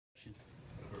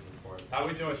How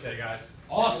we doing today, guys?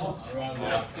 Awesome.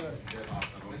 Yeah. Good. Awesome.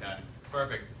 Okay.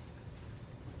 Perfect.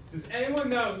 Does anyone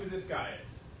know who this guy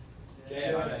is?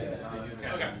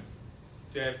 JFK. Okay.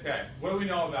 JFK. What do we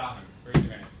know about him? Raise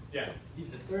your hand. Yeah. He's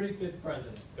the 35th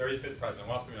president. 35th president.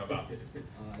 What else do we know about him?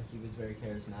 He was very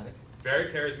charismatic.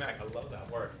 Very charismatic. I love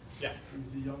that word. Yeah.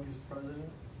 He's the youngest president.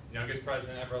 Youngest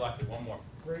president ever elected. One more.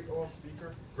 Great oral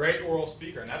speaker. Great oral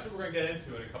speaker. And that's what we're going to get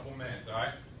into in a couple minutes, all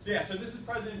right? So yeah, so this is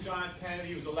President John F. Kennedy.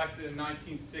 He was elected in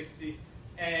 1960.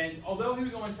 And although he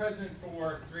was only president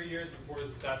for 3 years before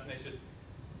his assassination,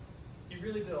 he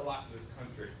really did a lot for this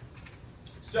country.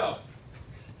 So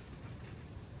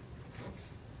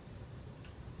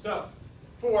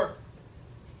for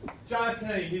John F.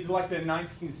 Kennedy, he's elected in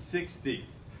 1960.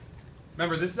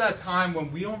 Remember, this is at a time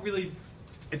when we don't really,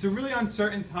 it's a really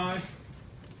uncertain time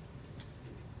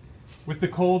with the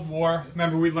Cold War.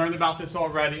 Remember, we learned about this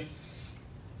already.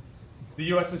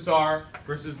 The USSR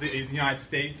versus the United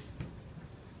States.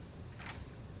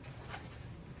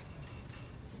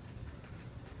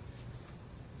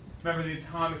 Remember the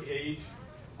atomic age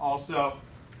also.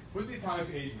 What does the atomic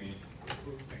age mean? What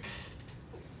do you think?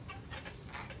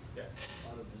 Yeah. A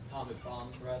lot of atomic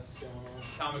bomb threats going on.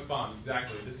 Atomic bomb,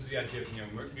 exactly. This is the idea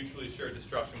of mutually assured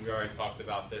destruction. We already talked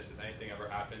about this. If anything ever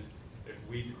happens, if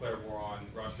we declare war on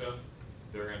Russia,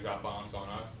 they're going to drop bombs on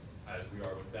us, as we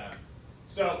are with them.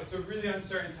 So it's a really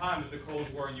uncertain time with the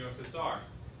Cold War in USSR.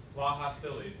 A lot of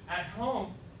hostilities. At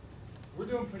home, we're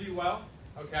doing pretty well.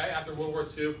 Okay, after World War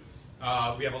II,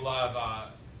 we have a lot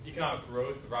of economic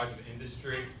growth, the rise of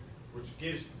industry, which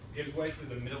gives way to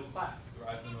the middle class, the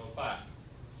rise of the middle class.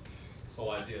 This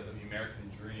whole idea of the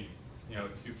American dream,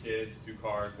 2 kids, 2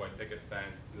 cars, white picket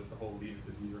fence, the whole leave it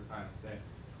to beaver kind of thing.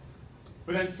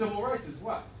 But then civil rights as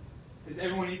well. Is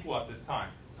everyone equal at this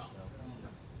time?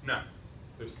 No.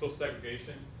 There's still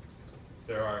segregation.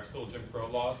 There are still Jim Crow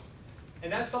laws.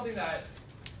 And that's something that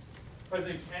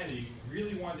President Kennedy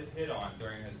really wanted to hit on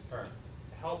during his term.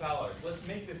 To help out others. Let's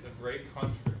make this a great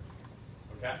country.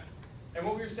 Okay? And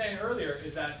what we were saying earlier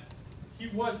is that he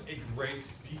was a great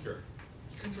speaker.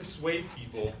 He could persuade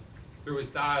people through his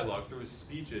dialogue, through his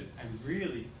speeches, and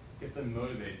really get them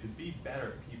motivated to be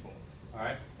better people. All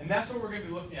right? And that's what we're going to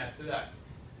be looking at today.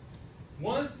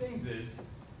 One of the things is,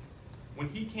 when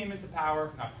he came into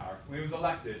power, when he was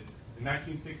elected in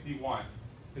 1961,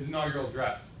 his inaugural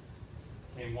address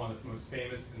became one of the most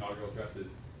famous inaugural addresses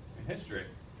in history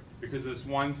because of this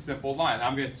one simple line.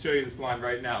 I'm going to show you this line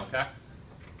right now, okay?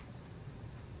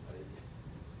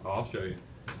 Oh, I'll show you.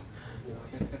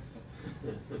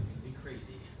 Be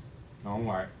crazy. Don't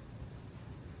worry.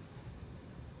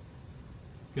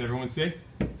 Can everyone see?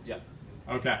 Yeah.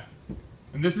 Okay.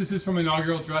 And this is his from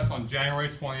inaugural address on January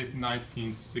 20th,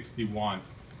 1961.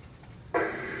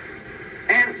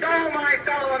 And so, my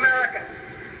fellow Americans,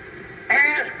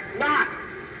 ask not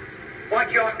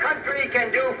what your country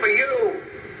can do for you,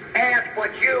 ask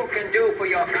what you can do for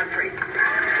your country.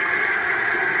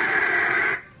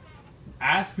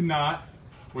 Ask not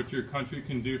what your country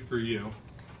can do for you,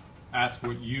 ask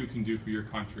what you can do for your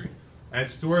country. And it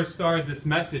sort of started this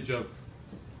message of,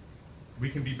 we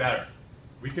can be better.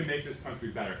 We can make this country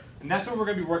better. And that's what we're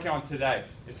going to be working on today,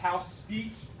 is how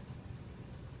speech,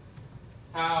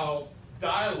 how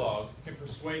dialogue can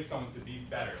persuade someone to be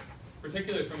better,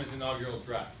 particularly from his inaugural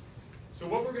address. So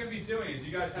what we're going to be doing is,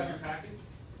 you guys have your packets?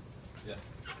 Yeah.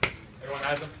 Everyone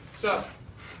has them? So,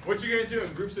 what you're going to do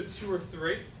in groups of 2 or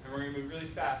 3, and we're going to move really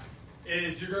fast,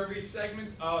 is you're going to read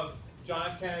segments of John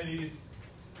F. Kennedy's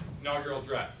inaugural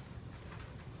address.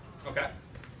 Okay?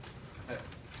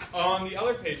 On the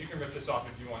other page, you can rip this off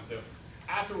if you want to.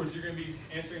 Afterwards, you're going to be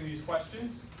answering these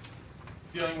questions,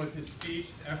 dealing with his speech,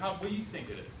 and what do you think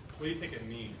it is? What do you think it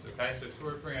means? Okay, so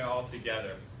sort of bring it all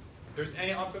together. If there's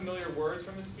any unfamiliar words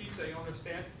from his speech that you don't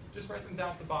understand, just write them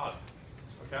down at the bottom.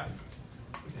 Okay?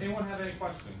 Does anyone have any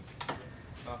questions?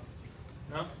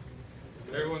 No?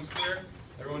 Everyone's clear?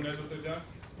 Everyone knows what they're doing?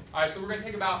 All right, so we're going to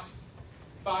take about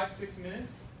 5-6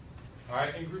 minutes. All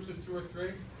right, in groups of 2 or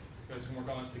 3. You guys can work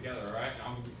on this together, all right? And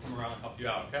I'm going to come around and help you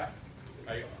out, okay?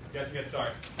 All right, you guys can get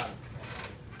started.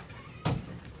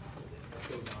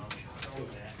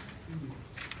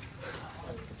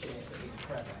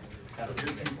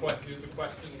 Here's the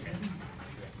question.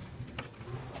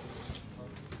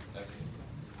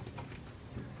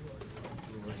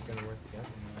 We're gonna work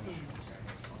together.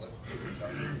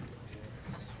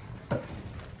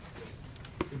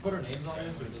 We put our names on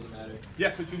this, or it doesn't matter?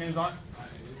 Yeah, put your names on.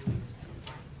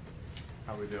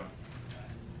 How we doing?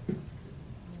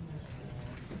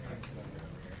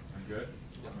 I'm good?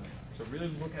 So really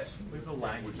look at the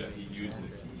language that he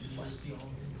uses.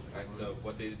 Alright, so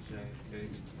what day did you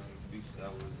speech?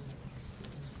 That was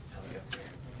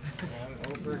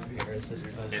Over here. Is this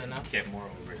president now? Get more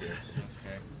over here.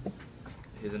 Okay.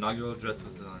 His inaugural address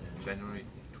was on January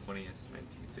 20th,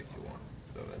 1961.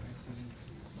 So that's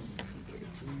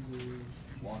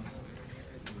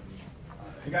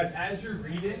You guys, as you're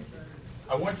reading,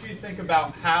 I want you to think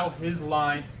about how his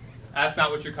line, ask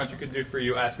not what your country can do for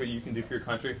you, ask what you can do for your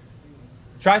country.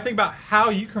 Try to think about how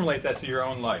you can relate that to your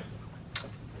own life.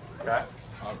 Okay?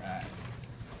 All right.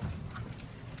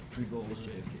 Three goals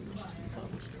JFK wishes to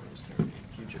accomplish during his term,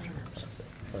 future terms.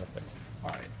 Perfect. All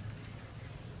right.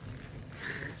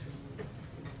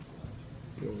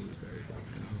 Goal is very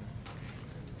confident.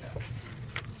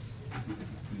 This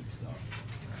is deep stuff.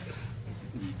 This is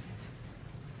deep.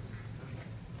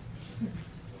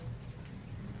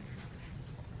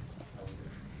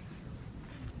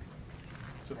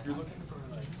 So if you're looking for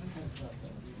like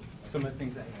some of the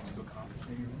things that he wants to accomplish,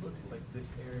 maybe look at like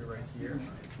this area right here,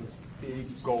 these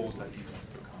big goals that he wants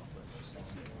to accomplish.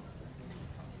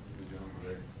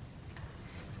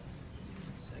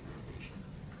 Segregation.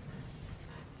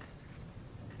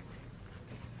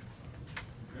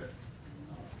 Good.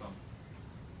 Awesome.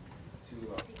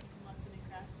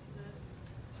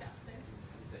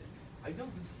 I know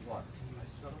this is what I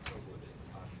started with it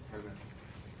on paragraph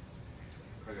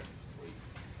 3.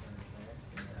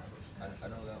 I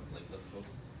know that like let's go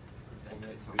 4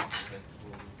 minutes read the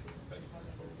festival respect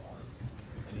control arms.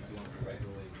 And if you want to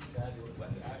regulate weapons,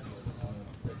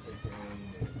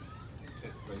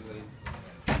 regulate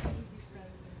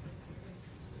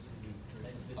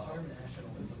The term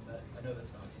nationalism, that I know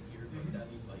that's not in here, but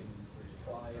that means like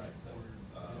pride or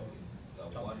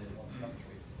the one is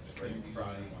country.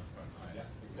 Pride in one's country. Yeah,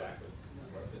 exactly.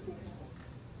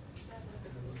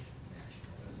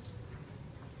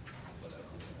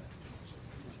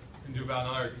 Can do about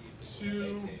another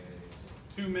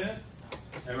two minutes,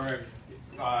 and we're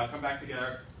gonna come back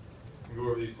together and go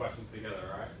over these questions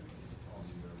together. All right?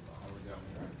 How are we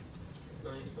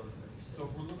doing? So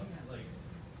if we're looking at like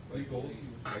three goals,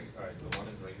 Alright, so one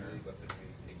is regularly weaponry,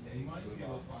 you might be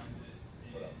able to find it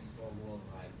in What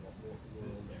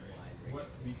else? what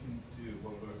we can do,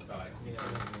 what both sides. You know,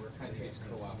 where countries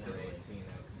cooperate to, you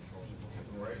know, control people.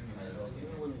 Right.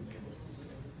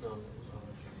 No.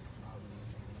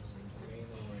 Mainly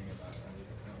worrying about,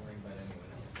 not worrying about anyone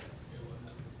else.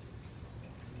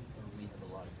 We have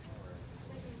a lot of power at this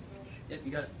stage. Yep,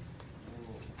 you got it.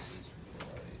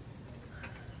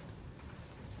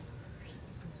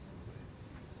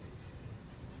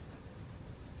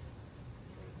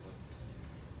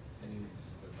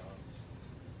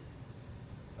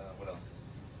 What else?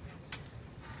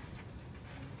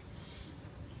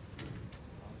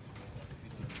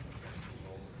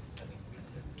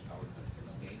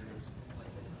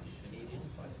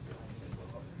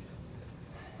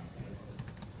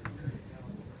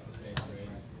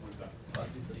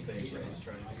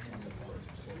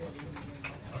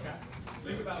 Okay.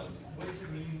 Think about what does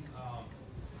it mean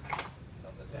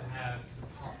to have the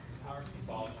power to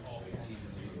abolish all these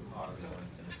poverty.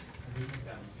 We think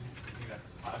that's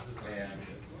positive or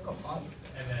negative. Oh, positive.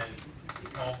 And then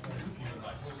all forms of human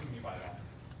life. What do you mean by that?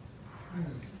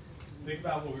 Think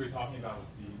about what we were talking about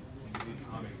with the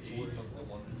atomic age.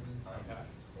 Okay.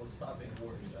 Well, it's stopping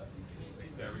war stuff.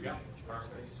 There we go.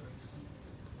 Perfect.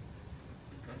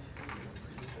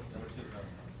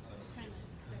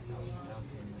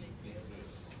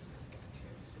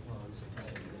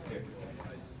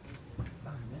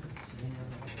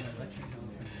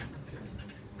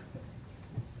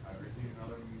 Everything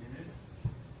another minute.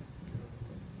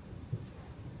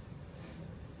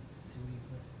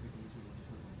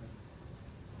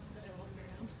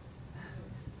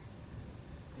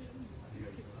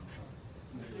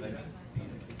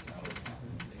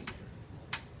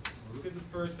 Look at the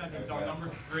first sentence. On number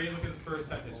 3, look at the first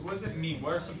sentence. What does it mean?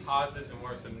 What are some positives and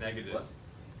what are some negatives?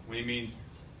 When it means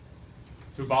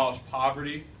to abolish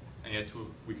poverty, and yet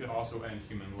we could also end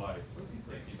human life. What's he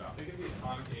thinking about? Think of the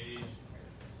atomic age,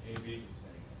 AB.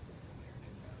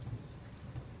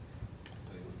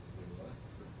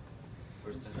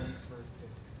 First sentence.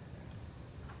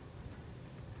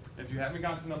 If you haven't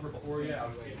gotten to number 4 yet,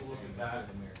 I'll take a look at that.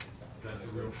 That's a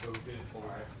real focus. All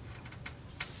right.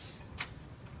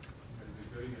 You're gonna do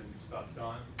good. You're gonna do stuff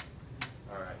done.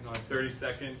 All right. Another 30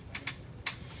 seconds.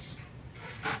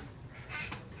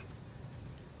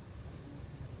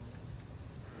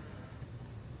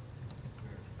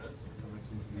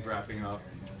 Wrapping up.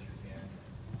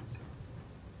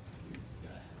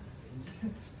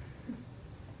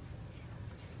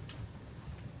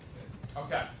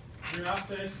 Okay. You're not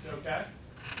finished. It's okay.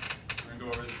 We're gonna go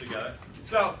over this together.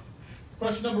 So,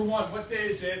 question number 1: what day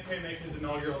did JFK make his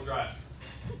inaugural address?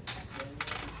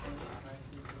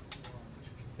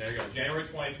 There you go, January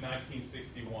 20th,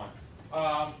 1961.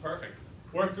 Perfect.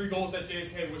 What are 3 goals that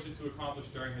JFK wishes to accomplish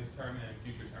during his term and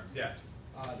future terms? Yeah.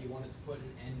 He wanted to put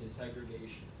an end to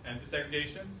segregation. End to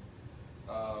segregation.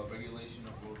 Regulation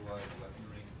of worldwide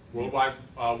weaponry. Worldwide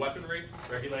weaponry.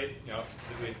 Regulate,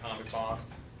 specifically atomic bombs.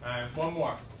 And one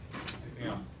more. Anything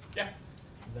else? Yeah.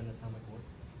 Prevent atomic war.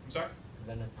 I'm sorry?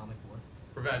 Prevent atomic war.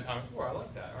 Prevent atomic war. I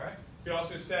like that. All right. You could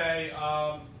also say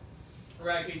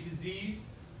eradicate disease,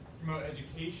 promote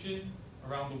education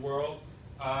around the world.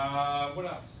 What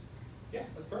else? Yeah,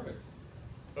 that's perfect.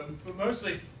 But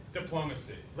mostly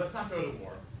diplomacy. Let's not go to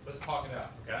war. Let's talk it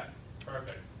out. Okay.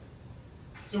 Perfect.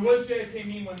 So what does JFK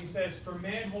mean when he says, "For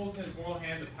man holds in his moral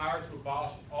hand the power to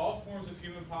abolish all forms of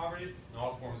human poverty and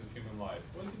all forms of human life"?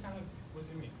 What does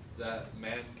he mean? That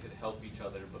man could help each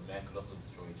other, but man could also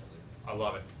destroy each other. I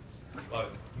love it.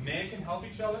 Love it. Man can help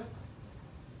each other,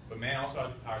 but man also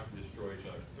has the power to destroy each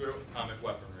other through atomic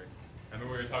weaponry.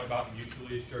 Remember we were talking about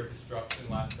mutually assured destruction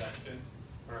last section?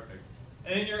 Perfect.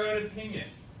 And in your own opinion,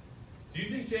 do you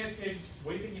think JFK,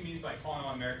 what do you think he means by calling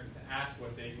on Americans to ask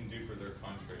what they can do for their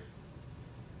country?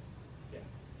 Yeah.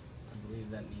 I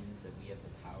believe that means that we have the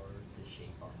power to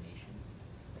shape our nation.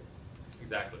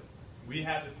 Exactly. We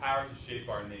have the power to shape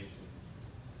our nation.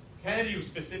 Kennedy was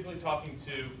specifically talking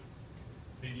to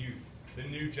the youth, the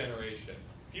new generation,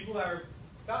 people that are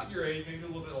about your age, maybe a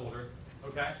little bit older,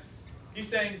 okay? He's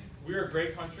saying, we're a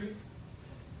great country,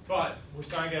 but we're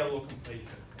starting to get a little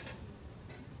complacent.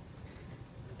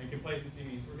 And complacency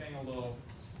means we're getting a little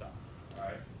stuck, all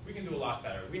right? We can do a lot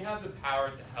better. We have the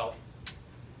power to help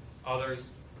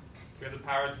others. We have the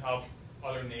power to help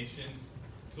other nations.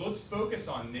 So let's focus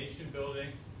on nation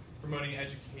building, promoting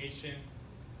education,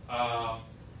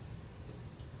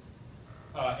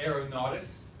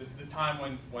 aeronautics. This is the time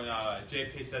when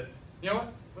JFK said, you know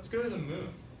what, let's go to the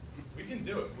moon. We can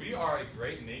do it. We are a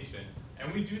great nation,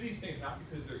 and we do these things not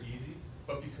because they're easy,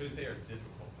 but because they are difficult.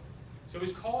 So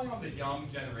he's calling on the young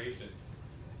generation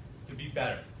to be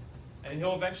better. And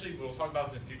he'll eventually, we'll talk about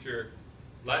this in future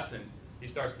lessons, he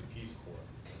starts the Peace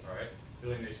Corps, all right?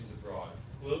 Building nations abroad,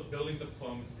 building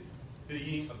diplomacy,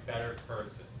 being a better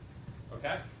person,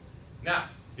 okay? Now,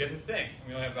 you have to think, and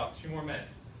we only have about 2 more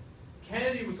minutes.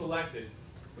 Kennedy was elected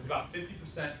with about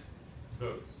 50%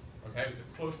 votes, okay? It was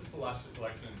the closest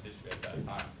election in history at that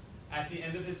time. At the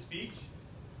end of his speech,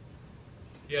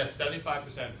 he had a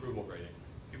 75% approval rating.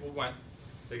 People went,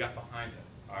 they got behind him,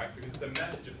 all right? Because it's a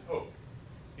message of hope.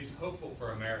 He's hopeful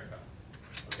for America,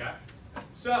 okay?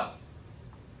 So,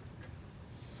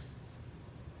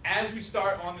 as we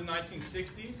start on the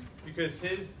 1960s, because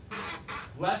his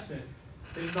lesson,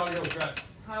 his inaugural address,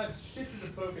 kind of shifted the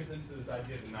focus into this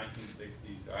idea of the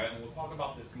 1960s, all right? And we'll talk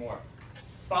about this more.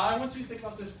 But I want you to think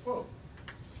about this quote,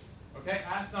 okay?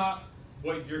 Ask not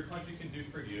what your country can do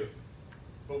for you,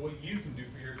 but what you can do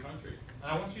for your country.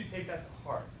 And I want you to take that to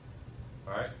heart,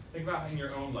 all right? Think about in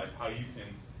your own life how you can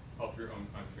help your own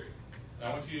country. And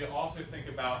I want you to also think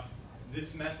about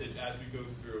this message as we go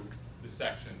through the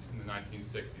sections in the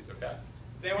 1960s, okay?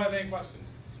 Does anyone have any questions?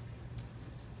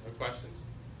 No questions?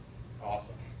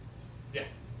 Awesome. Yeah?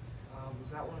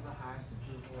 Was that one of the highest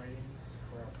approval ratings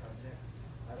for a president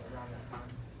around that time?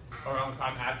 Around the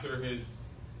time after his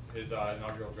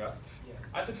inaugural address?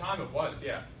 Yeah. At the time it was,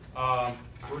 yeah.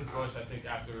 George Bush, I think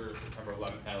after September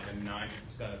 11th, had like a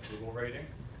 90% approval rating.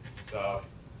 So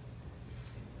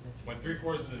when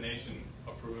 3/4 of the nation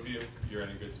approve of you, you're in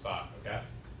a good spot, okay?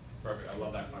 Perfect, I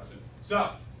love that question.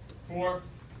 So, for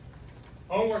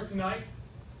homework tonight,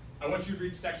 I want you to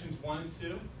read sections 1 and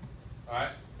 2, all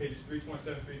right? Pages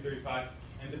 327, 335,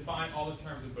 and define all the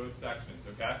terms of both sections,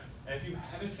 okay? And if you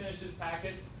haven't finished this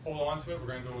packet, hold on to it. We're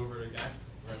going to go over it again.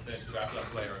 We're going to finish it wrap it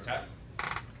up later, okay?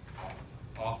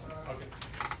 Awesome. Okay.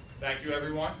 Thank you,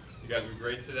 everyone. You guys were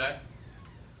great today.